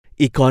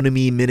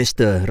Economy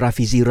Minister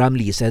Rafizi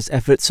Ramli says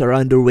efforts are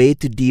underway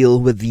to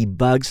deal with the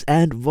bugs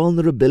and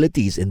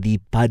vulnerabilities in the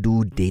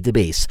PADU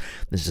database.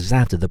 This is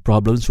after the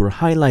problems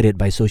were highlighted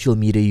by social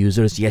media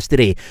users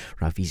yesterday.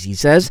 Rafizi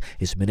says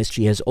his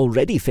ministry has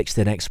already fixed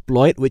an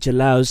exploit which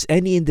allows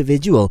any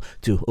individual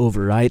to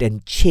override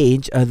and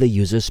change other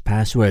users'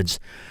 passwords.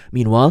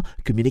 Meanwhile,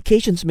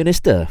 Communications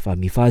Minister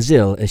Fahmi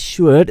Fazil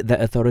assured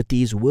that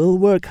authorities will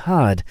work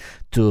hard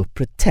to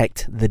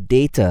protect the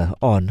data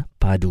on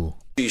PADU.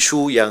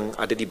 Isu yang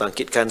ada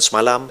dibangkitkan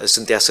semalam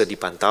sentiasa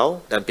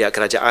dipantau dan pihak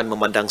kerajaan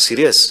memandang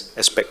serius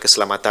aspek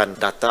keselamatan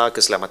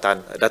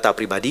data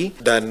peribadi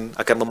dan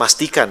akan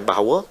memastikan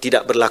bahawa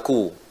tidak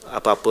berlaku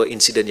apa-apa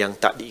insiden yang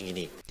tak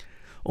diingini.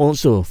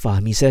 Also,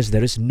 Fahmi says there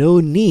is no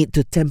need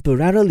to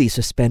temporarily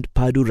suspend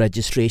PADU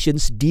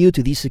registrations due to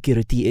the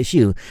security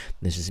issue.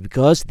 This is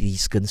because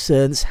these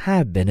concerns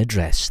have been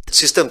addressed.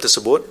 Sistem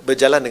tersebut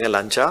berjalan dengan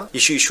lancar.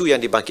 Isu-isu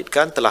yang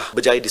dibangkitkan telah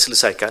berjaya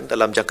diselesaikan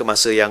dalam jangka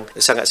masa yang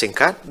sangat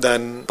singkat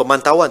dan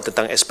pemantauan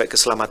tentang aspek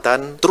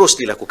keselamatan terus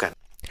dilakukan.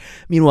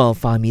 Meanwhile,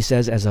 Fahmi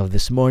says as of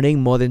this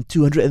morning, more than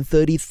 230,000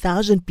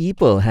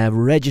 people have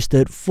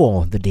registered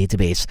for the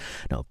database.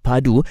 Now,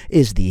 PADU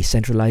is the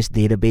centralized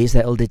database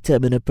that will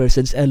determine a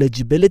person's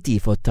eligibility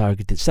for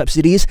targeted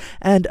subsidies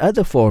and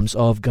other forms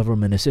of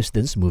government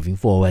assistance moving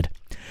forward.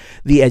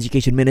 The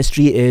Education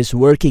Ministry is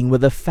working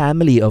with a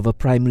family of a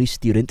primary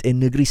student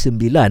in Negeri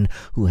Sembilan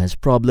who has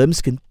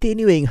problems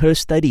continuing her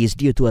studies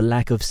due to a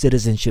lack of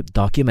citizenship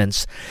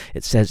documents.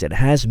 It says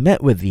it has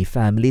met with the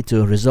family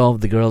to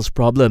resolve the girl's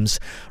problems.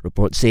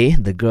 Reports say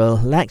the girl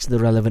lacks the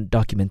relevant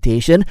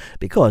documentation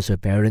because her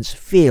parents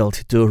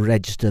failed to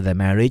register their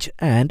marriage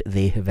and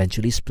they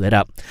eventually split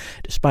up.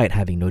 Despite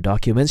having no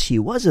documents, she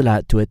was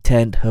allowed to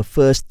attend her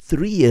first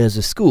 3 years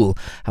of school.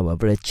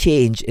 However, a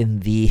change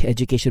in the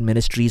Education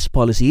Ministry's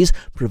policies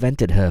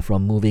prevented her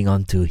from moving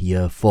on to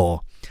year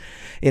 4.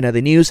 In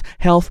other news,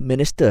 Health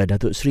Minister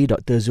Datuk Seri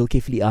Dr.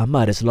 Zulkifli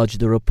Ahmad has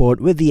lodged a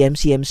report with the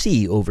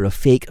MCMC over a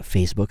fake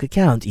Facebook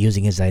account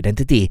using his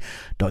identity.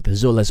 Dr.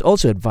 Zul has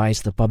also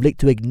advised the public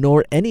to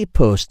ignore any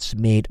posts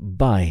made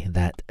by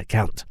that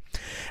account.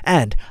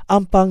 And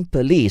Ampang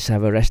police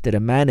have arrested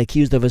a man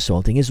accused of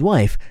assaulting his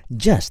wife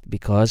just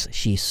because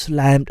she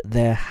slammed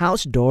their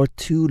house door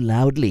too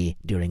loudly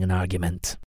during an argument.